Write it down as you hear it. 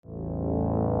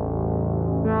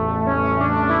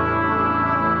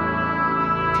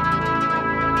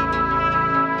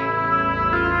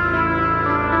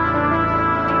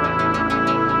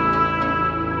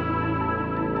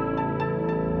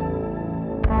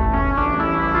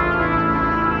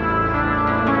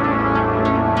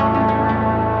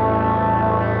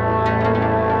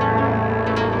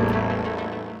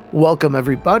Welcome,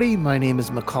 everybody. My name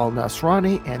is Makal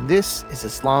Nasrani, and this is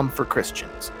Islam for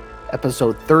Christians,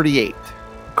 episode 38,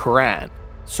 Quran,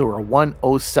 Surah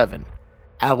 107,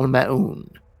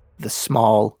 Al-Ma'un, the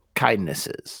small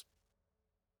kindnesses.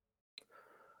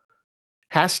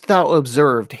 Hast thou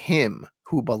observed him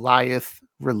who belieth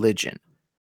religion?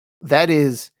 That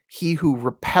is, he who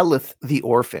repelleth the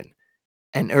orphan,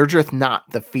 and urgeth not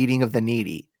the feeding of the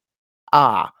needy.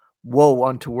 Ah, woe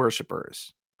unto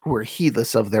worshippers, who are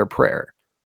heedless of their prayer,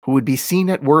 who would be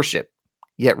seen at worship,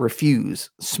 yet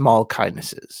refuse small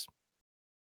kindnesses.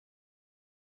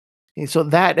 Okay, so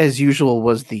that, as usual,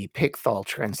 was the Pickthall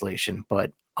translation,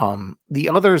 but the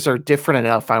others are different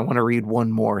enough. I want to read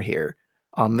one more here.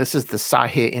 This is the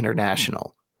Sahih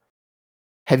International.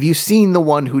 Have you seen the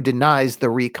one who denies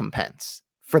the recompense?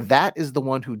 For that is the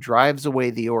one who drives away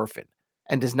the orphan,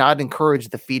 and does not encourage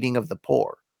the feeding of the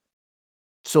poor.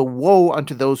 So woe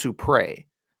unto those who pray,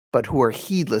 but who are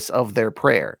heedless of their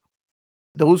prayer,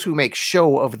 those who make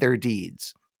show of their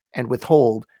deeds, and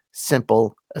withhold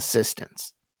simple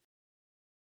assistance.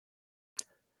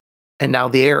 And now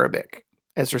the Arabic,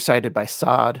 as recited by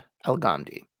Saad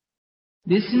Al-Ghamdi.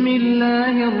 بسم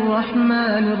الله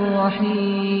الرحمن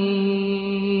الرحيم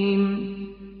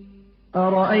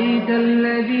أرأيت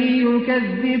الذي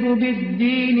يكذب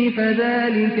بالدين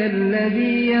فذلك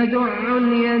الذي يدع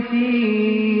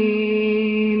اليتيم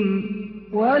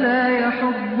ولا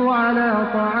يحض على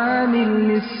طعام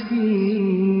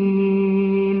المسكين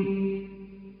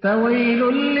فويل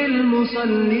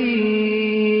للمصلين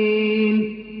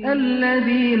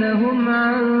الذين هم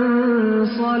عن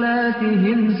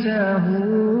صلاتهم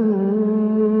ساهون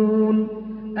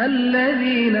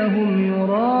الذين هم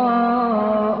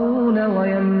يراءون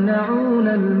ويمنعون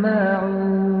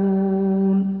الماعون.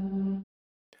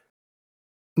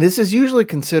 This is usually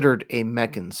considered a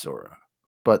Meccan surah,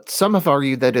 but some have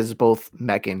argued that it is both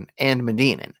Meccan and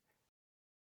Medinan.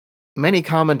 Many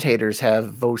commentators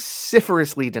have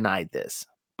vociferously denied this,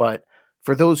 but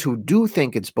for those who do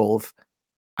think it's both,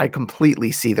 I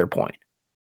completely see their point.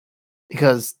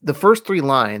 Because the first 3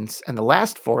 lines and the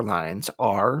last 4 lines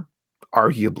are,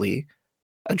 arguably,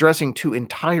 addressing 2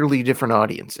 entirely different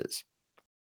audiences.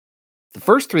 The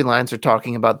first 3 lines are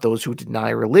talking about those who deny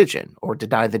religion or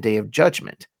deny the day of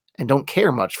judgment and don't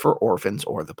care much for orphans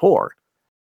or the poor.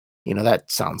 That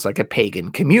sounds like a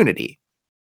pagan community.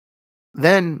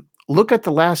 Then look at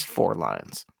the last 4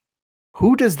 lines.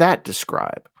 Who does that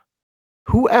describe?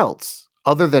 Who else,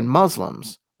 other than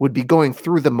Muslims, would be going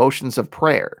through the motions of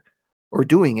prayer or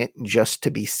doing it just to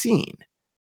be seen?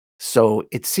 So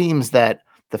it seems that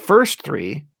the first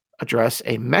 3 address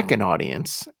a Meccan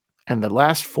audience, and the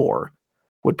last 4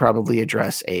 would probably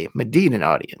address a Medinan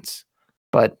audience.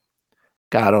 But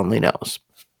God only knows.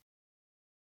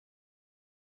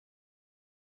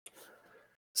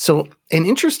 So an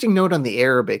interesting note on the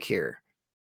Arabic here.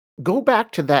 Go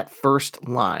back to that first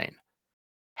line.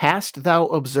 Hast thou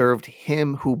observed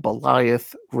him who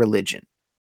belieth religion?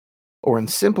 Or in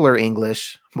simpler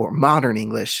English, more modern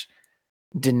English,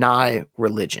 deny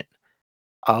religion.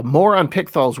 More on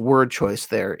Pickthall's word choice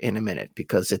there in a minute,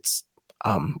 because it's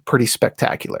pretty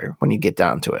spectacular when you get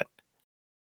down to it.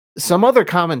 Some other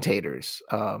translators,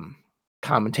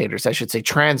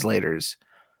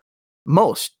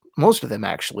 most of them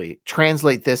actually,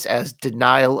 translate this as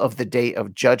denial of the day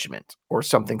of judgment or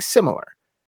something similar.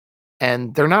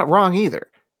 And they're not wrong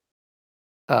either.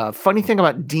 Funny thing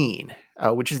about deen,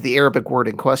 which is the Arabic word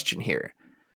in question here.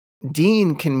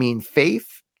 Deen can mean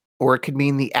faith, or it could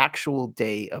mean the actual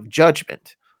day of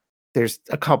judgment. There's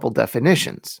a couple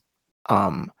definitions.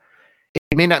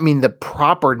 It may not mean the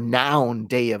proper noun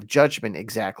day of judgment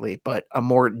exactly, but a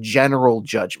more general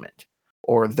judgment,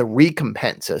 or the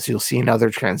recompense, as you'll see in other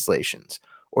translations,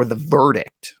 or the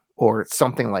verdict, or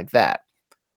something like that.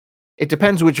 It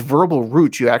depends which verbal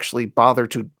root you actually bother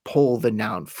to pull the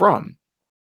noun from.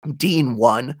 Deen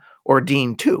 1 or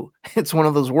Deen 2. It's one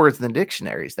of those words in the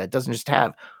dictionaries that doesn't just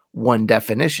have one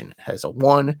definition. It has a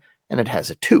 1 and it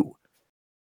has a 2.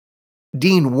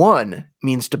 Deen 1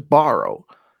 means to borrow,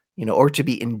 or to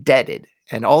be indebted,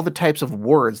 and all the types of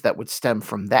words that would stem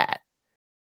from that.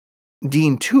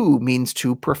 Deen 2 means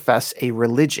to profess a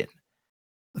religion.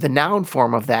 The noun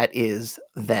form of that is,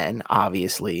 then,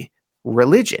 obviously,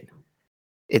 religion.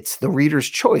 It's the reader's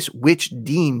choice which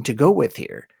deen to go with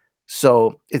here.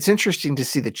 So it's interesting to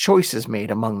see the choices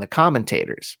made among the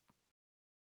commentators.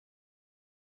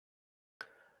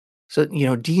 So,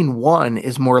 Deen 1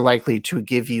 is more likely to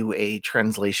give you a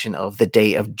translation of the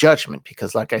day of judgment,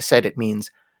 because like I said, it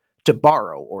means to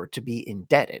borrow or to be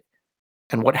indebted.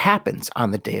 And what happens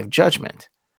on the day of judgment?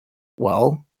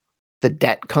 Well, the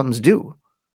debt comes due.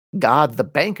 God, the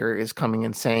banker, is coming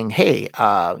and saying, hey,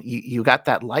 you got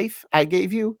that life I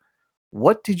gave you?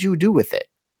 What did you do with it?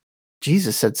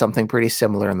 Jesus said something pretty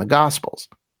similar in the Gospels.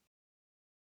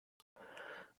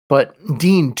 But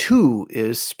Dean 2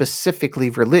 is specifically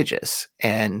religious,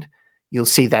 and you'll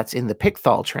see that's in the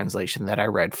Pickthall translation that I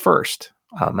read first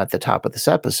at the top of this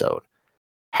episode.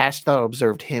 Hast thou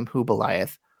observed him who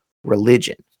belieth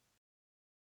religion?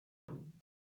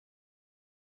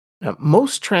 Now,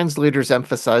 most translators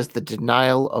emphasize the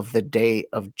denial of the day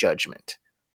of judgment,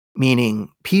 meaning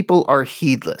people are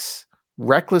heedless,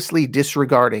 recklessly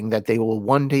disregarding that they will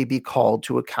one day be called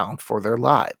to account for their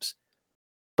lives.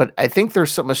 But I think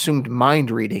there's some assumed mind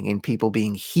reading in people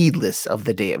being heedless of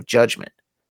the day of judgment.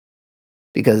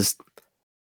 Because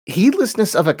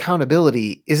heedlessness of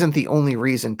accountability isn't the only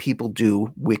reason people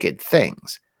do wicked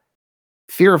things.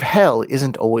 Fear of hell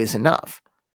isn't always enough.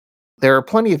 There are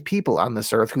plenty of people on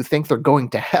this earth who think they're going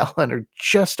to hell and are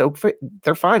just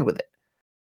they're fine with it.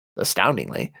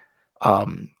 Astoundingly.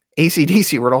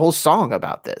 AC/DC wrote a whole song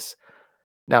about this.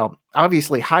 Now,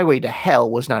 obviously, Highway to Hell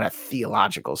was not a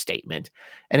theological statement,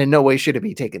 and in no way should it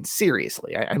be taken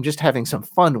seriously. I'm just having some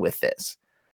fun with this.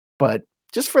 But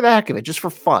just for the heck of it, just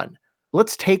for fun,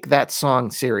 let's take that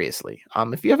song seriously.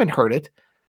 If you haven't heard it,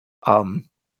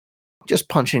 just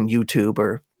punch in YouTube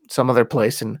or some other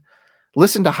place and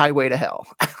listen to Highway to Hell.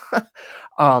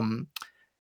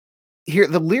 Here,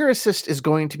 the lyricist is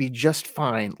going to be just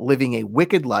fine living a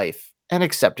wicked life and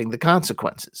accepting the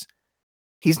consequences.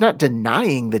 He's not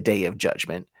denying the day of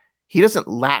judgment. He doesn't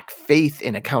lack faith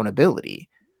in accountability.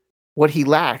 What he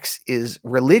lacks is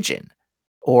religion,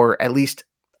 or at least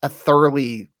a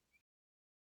thoroughly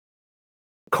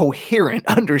coherent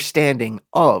understanding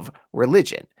of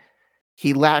religion.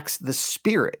 He lacks the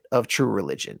spirit of true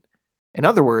religion. In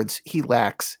other words, he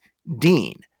lacks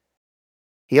Dean.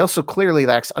 He also clearly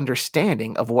lacks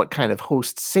understanding of what kind of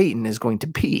host Satan is going to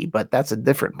be, but that's a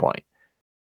different point.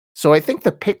 So I think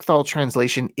the Pickthall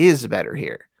translation is better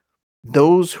here.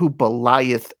 Those who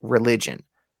belieth religion.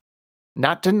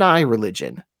 Not deny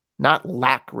religion, not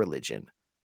lack religion,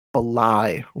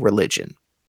 belie religion.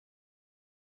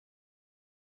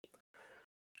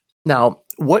 Now,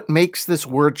 what makes this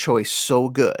word choice so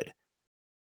good?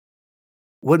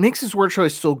 What makes this word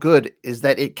choice so good is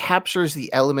that it captures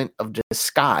the element of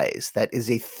disguise that is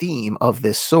a theme of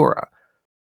this surah,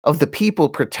 of the people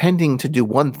pretending to do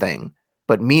one thing,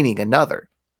 but meaning another.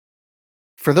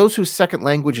 For those whose second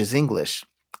language is English,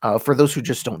 for those who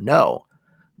just don't know,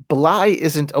 belie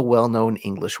isn't a well-known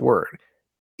English word.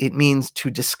 It means to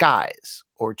disguise,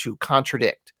 or to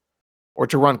contradict, or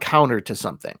to run counter to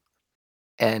something.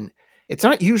 And it's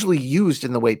not usually used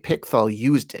in the way Pickthall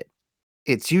used it.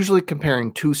 It's usually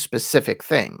comparing two specific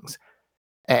things,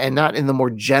 and not in the more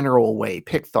general way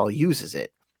Pickthall uses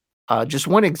it. Just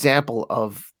one example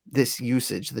of this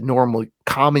usage, the normal,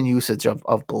 common usage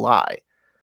of belie.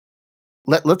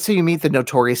 Let's say you meet the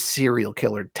notorious serial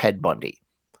killer Ted Bundy,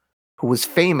 who was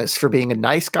famous for being a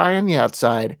nice guy on the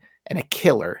outside and a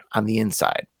killer on the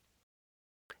inside.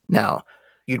 Now,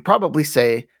 you'd probably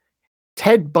say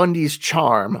Ted Bundy's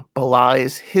charm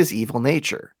belies his evil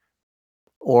nature.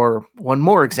 Or one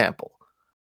more example,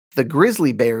 the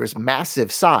grizzly bear's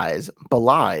massive size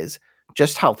belies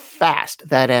just how fast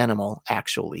that animal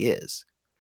actually is.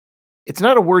 It's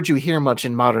not a word you hear much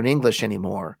in modern English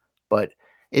anymore, but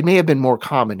it may have been more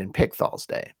common in Pickthall's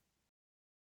day.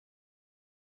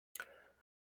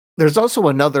 There's also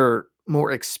another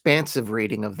more expansive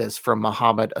reading of this from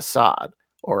Muhammad Asad,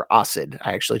 or Asid.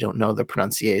 I actually don't know the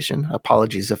pronunciation.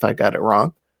 Apologies if I got it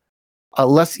wrong.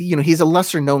 He's a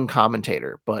lesser known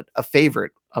commentator, but a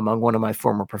favorite among one of my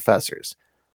former professors.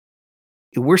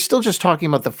 We're still just talking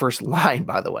about the first line,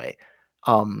 by the way.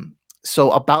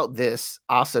 So about this,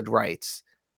 Asad writes,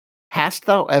 hast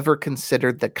thou ever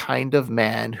considered the kind of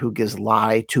man who gives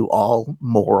lie to all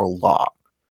moral law?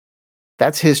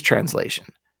 That's his translation.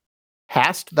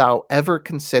 Hast thou ever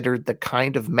considered the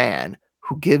kind of man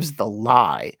who gives the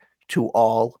lie to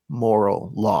all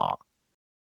moral law?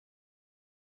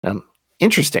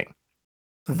 Interesting.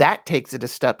 That takes it a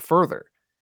step further,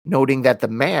 noting that the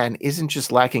man isn't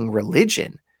just lacking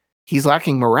religion, he's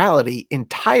lacking morality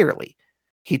entirely.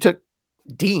 He took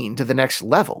Dean to the next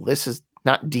level. This is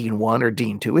not Dean 1 or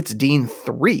Dean 2, it's Dean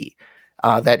 3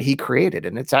 that he created,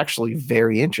 and it's actually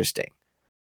very interesting.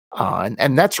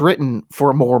 And that's written for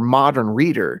a more modern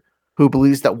reader who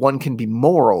believes that one can be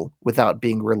moral without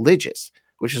being religious,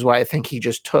 which is why I think he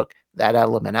just took that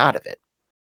element out of it.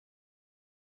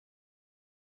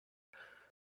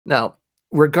 Now,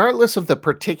 regardless of the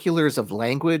particulars of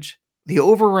language, the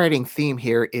overriding theme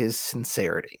here is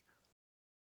sincerity.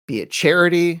 be it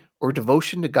charity or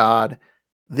devotion to God,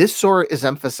 this surah is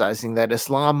emphasizing that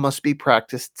Islam must be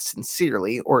practiced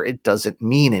sincerely or it doesn't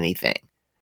mean anything.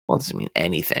 Well, it doesn't mean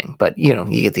anything, but you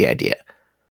get the idea.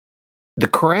 The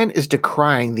Quran is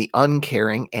decrying the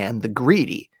uncaring and the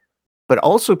greedy, but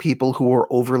also people who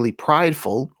are overly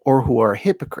prideful or who are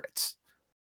hypocrites.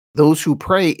 Those who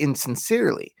pray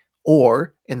insincerely,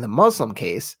 or in the Muslim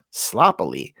case,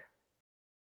 sloppily,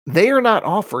 they are not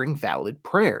offering valid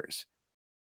prayers.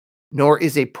 Nor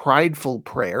is a prideful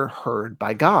prayer heard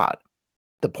by God.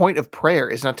 The point of prayer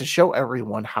is not to show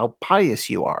everyone how pious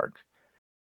you are,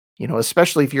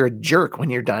 especially if you're a jerk when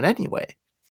you're done anyway.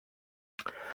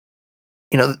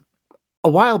 A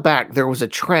while back, there was a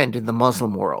trend in the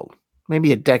Muslim world,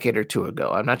 maybe a decade or two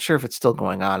ago. I'm not sure if it's still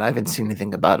going on. I haven't seen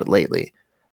anything about it lately.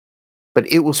 But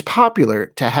it was popular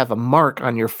to have a mark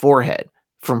on your forehead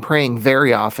from praying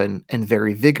very often and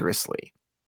very vigorously.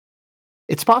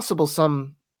 It's possible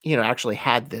some, actually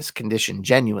had this condition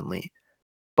genuinely,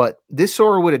 but this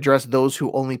surah would address those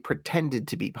who only pretended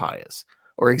to be pious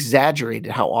or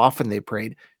exaggerated how often they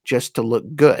prayed just to look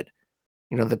good.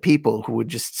 The people who would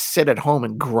just sit at home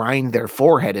and grind their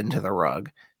forehead into the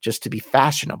rug just to be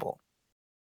fashionable.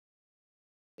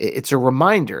 It's a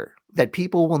reminder that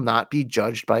people will not be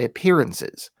judged by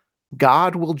appearances.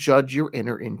 God will judge your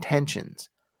inner intentions.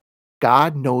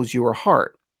 God knows your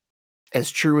heart, as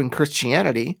true in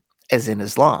Christianity as in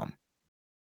Islam.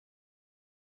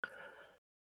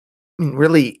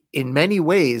 Really, in many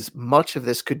ways, much of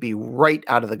this could be right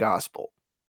out of the gospel,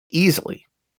 easily.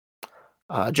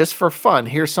 Just for fun,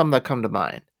 here's some that come to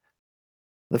mind.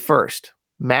 The first,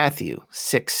 Matthew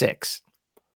 6:6.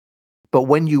 But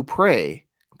when you pray,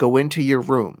 go into your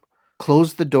room,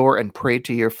 close the door, and pray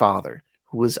to your Father,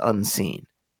 who is unseen.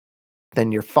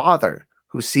 Then your Father,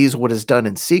 who sees what is done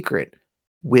in secret,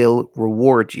 will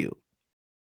reward you.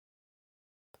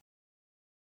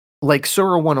 Like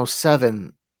Surah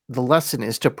 107, the lesson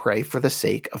is to pray for the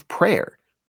sake of prayer.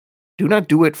 Do not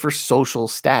do it for social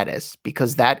status,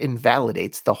 because that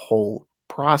invalidates the whole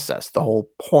process, the whole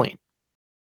point.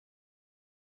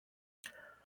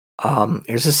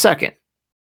 Here's a second.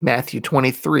 Matthew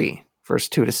 23, verse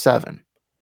 2-7.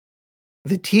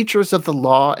 The teachers of the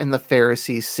law and the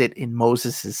Pharisees sit in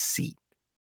Moses' seat.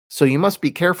 So you must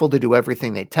be careful to do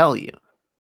everything they tell you.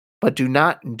 But do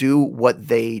not do what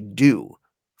they do,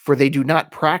 for they do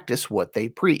not practice what they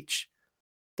preach.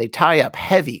 They tie up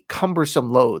heavy,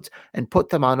 cumbersome loads and put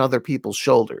them on other people's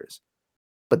shoulders.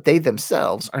 But they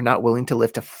themselves are not willing to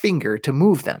lift a finger to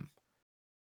move them.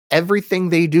 Everything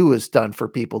they do is done for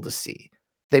people to see.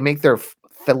 They make their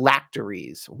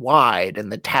phylacteries wide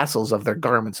and the tassels of their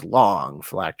garments long.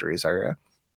 Phylacteries are a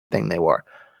thing they wore.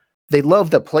 They love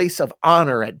the place of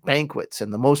honor at banquets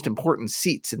and the most important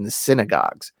seats in the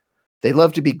synagogues. They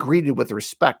love to be greeted with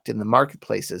respect in the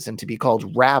marketplaces and to be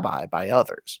called rabbi by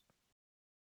others.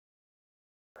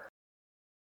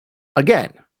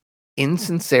 Again,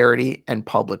 insincerity and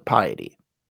public piety.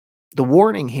 The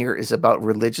warning here is about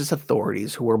religious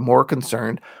authorities who are more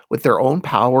concerned with their own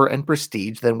power and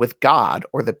prestige than with God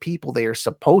or the people they are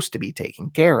supposed to be taking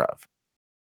care of.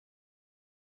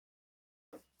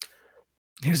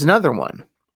 Here's another one.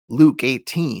 Luke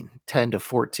 18,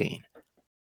 10-14.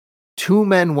 2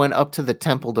 men went up to the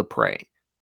temple to pray,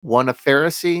 one a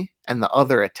Pharisee and the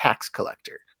other a tax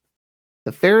collector.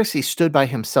 The Pharisee stood by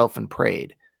himself and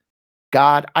prayed,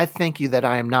 God, I thank you that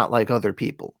I am not like other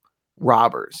people,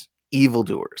 robbers,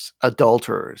 evildoers,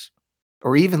 adulterers,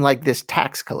 or even like this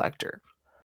tax collector.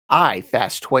 I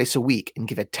fast twice a week and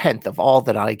give a tenth of all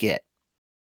that I get.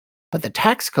 But the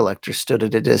tax collector stood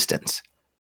at a distance.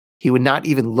 He would not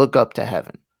even look up to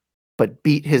heaven, but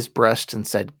beat his breast and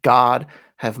said, God,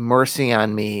 have mercy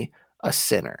on me, a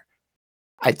sinner.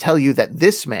 I tell you that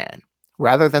this man,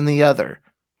 rather than the other,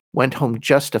 went home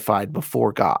justified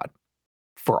before God.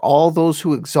 For all those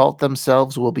who exalt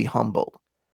themselves will be humbled,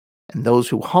 and those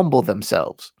who humble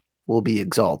themselves will be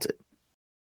exalted.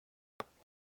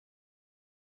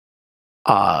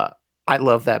 I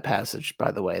love that passage,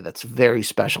 by the way. That's very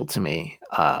special to me.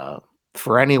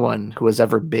 For anyone who has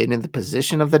ever been in the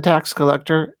position of the tax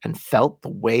collector and felt the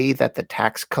way that the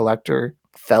tax collector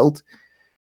felt,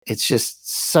 it's just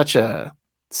such a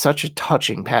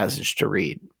touching passage to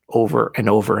read over and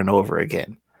over and over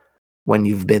again when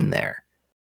you've been there.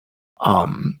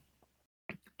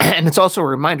 And it's also a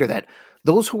reminder that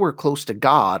those who are close to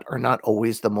God are not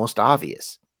always the most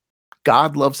obvious.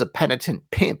 God loves a penitent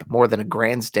pimp more than a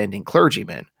grandstanding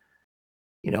clergyman.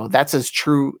 That's as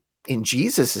true in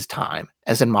Jesus' time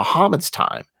as in Muhammad's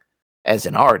time as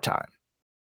in our time.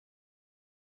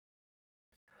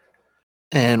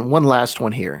 And one last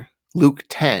one here. Luke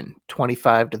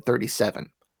 10:25-37.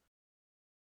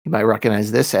 You might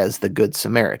recognize this as the Good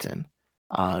Samaritan.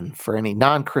 For any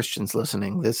non-Christians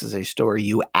listening, this is a story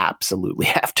you absolutely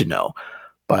have to know.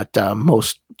 But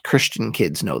most Christian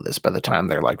kids know this by the time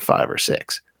they're like 5 or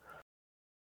 6.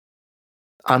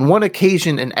 On one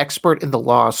occasion, an expert in the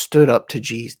law stood up to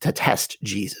test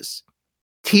Jesus.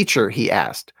 "Teacher," he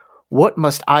asked, "what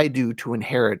must I do to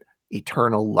inherit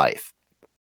eternal life?"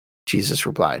 Jesus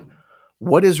replied,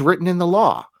 "What is written in the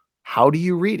law? How do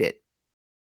you read it?"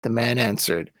 The man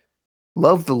answered,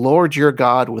 "Love the Lord your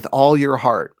God with all your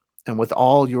heart, and with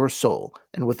all your soul,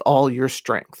 and with all your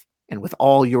strength, and with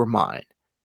all your mind,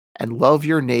 and love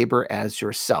your neighbor as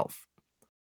yourself."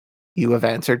 "You have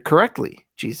answered correctly,"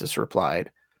 Jesus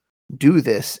replied. "Do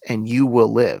this, and you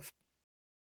will live."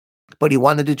 But he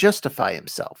wanted to justify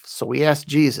himself, so he asked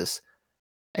Jesus,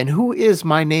 "And who is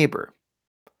my neighbor?"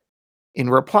 In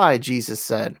reply, Jesus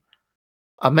said,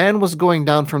 "A man was going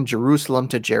down from Jerusalem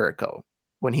to Jericho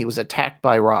when he was attacked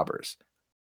by robbers.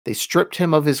 They stripped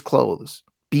him of his clothes,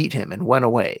 beat him, and went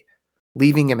away,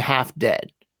 leaving him half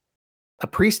dead. A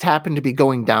priest happened to be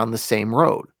going down the same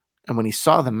road, and when he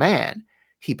saw the man,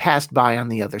 he passed by on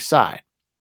the other side.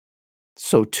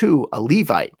 So too, a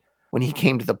Levite, when he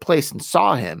came to the place and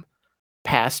saw him,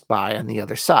 passed by on the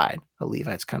other side." A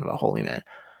Levite's kind of a holy man.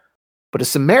 "But a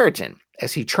Samaritan,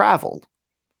 as he traveled,"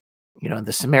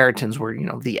 the Samaritans were,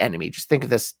 the enemy. Just think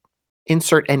of this,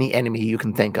 insert any enemy you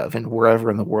can think of and wherever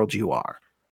in the world you are.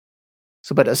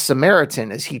 But a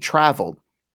Samaritan, as he traveled,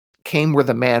 came where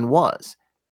the man was,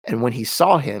 and when he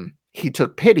saw him, he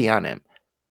took pity on him.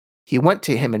 He went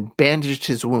to him and bandaged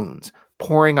his wounds,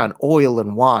 pouring on oil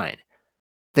and wine.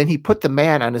 Then he put the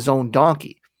man on his own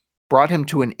donkey, brought him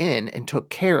to an inn, and took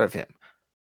care of him.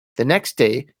 The next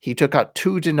day, he took out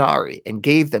 2 denarii and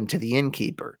gave them to the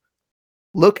innkeeper.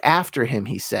 "Look after him,"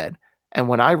 he said, "and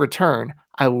when I return,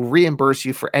 I will reimburse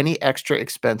you for any extra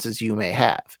expenses you may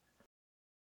have."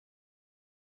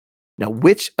 Now,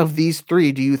 which of these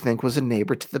 3 do you think was a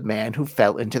neighbor to the man who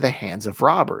fell into the hands of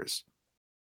robbers?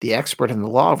 The expert in the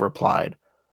law replied,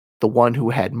 "The one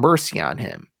who had mercy on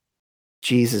him."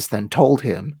 Jesus then told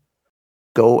him,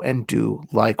 "Go and do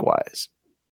likewise."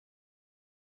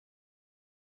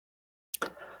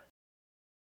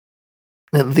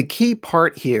 Now, the key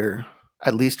part here,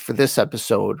 at least for this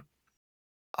episode,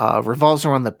 revolves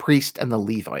around the priest and the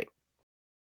Levite.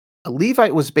 A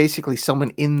Levite was basically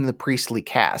someone in the priestly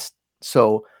caste.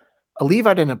 So a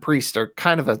Levite and a priest are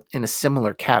kind of in a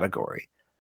similar category.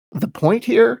 The point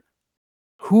here,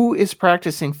 who is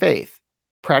practicing faith,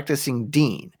 practicing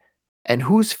deen, and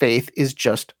whose faith is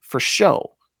just for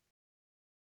show?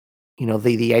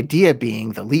 The idea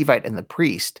being the Levite and the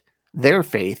priest, their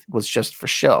faith was just for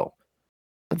show.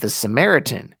 But the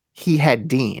Samaritan, he had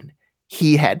deen,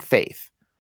 he had faith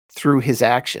through his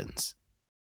actions.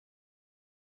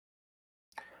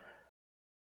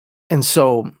 And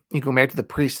so you go back to the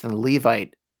priest and the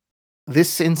Levite,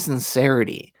 this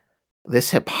insincerity,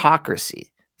 this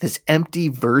hypocrisy, this empty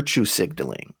virtue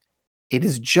signaling, it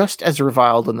is just as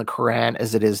reviled in the Quran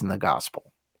as it is in the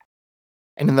gospel.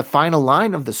 And in the final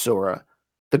line of the surah,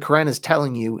 the Quran is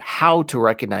telling you how to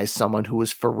recognize someone who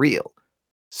is for real,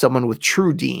 someone with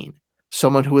true deen,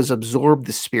 someone who has absorbed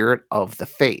the spirit of the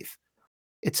faith.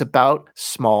 It's about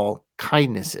small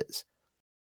kindnesses.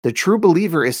 The true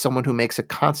believer is someone who makes a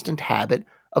constant habit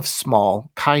of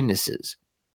small kindnesses.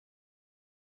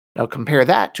 Now compare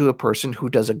that to a person who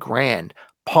does a grand,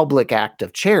 public act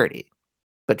of charity,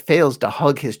 but fails to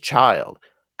hug his child,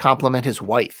 compliment his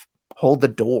wife, hold the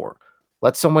door,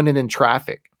 let someone in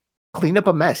traffic, clean up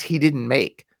a mess he didn't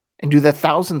make, and do the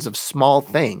thousands of small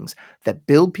things that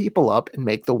build people up and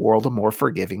make the world a more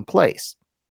forgiving place.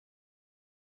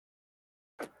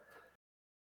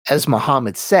 As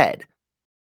Muhammad said,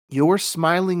 "Your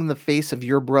smiling in the face of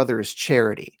your brother is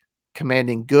charity.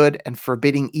 Commanding good and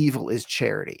forbidding evil is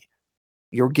charity.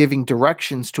 Your giving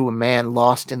directions to a man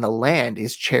lost in the land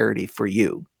is charity for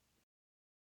you.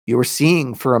 Your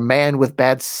seeing for a man with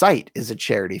bad sight is a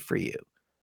charity for you.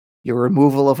 Your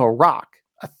removal of a rock,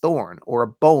 a thorn, or a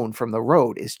bone from the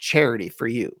road is charity for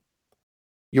you.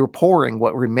 Your pouring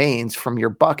what remains from your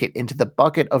bucket into the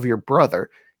bucket of your brother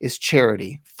is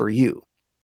charity for you."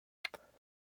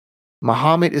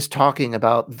 Muhammad is talking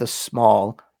about the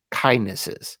small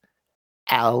kindnesses.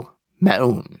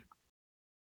 Al-Ma'un.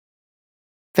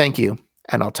 Thank you,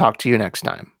 and I'll talk to you next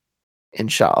time.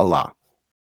 Insha'Allah.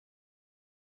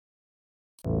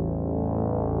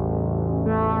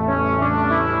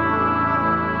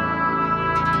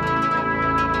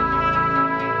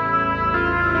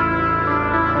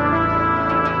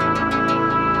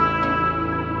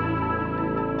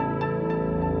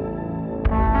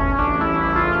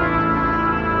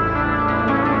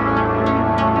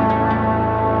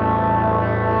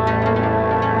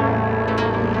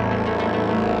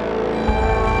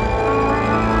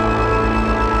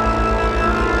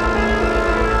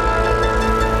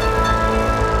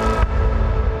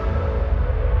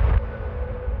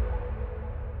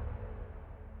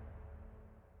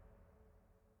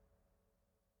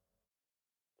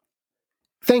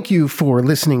 Thank you for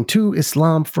listening to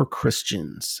Islam for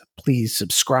Christians. Please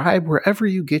subscribe wherever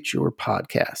you get your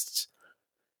podcasts.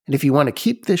 And if you want to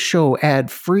keep this show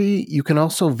ad-free, you can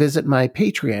also visit my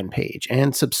Patreon page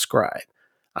and subscribe.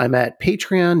 I'm at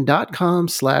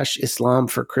patreon.com/Islam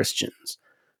for Christians.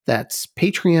 That's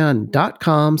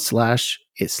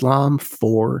patreon.com/Islam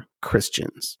for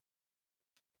Christians.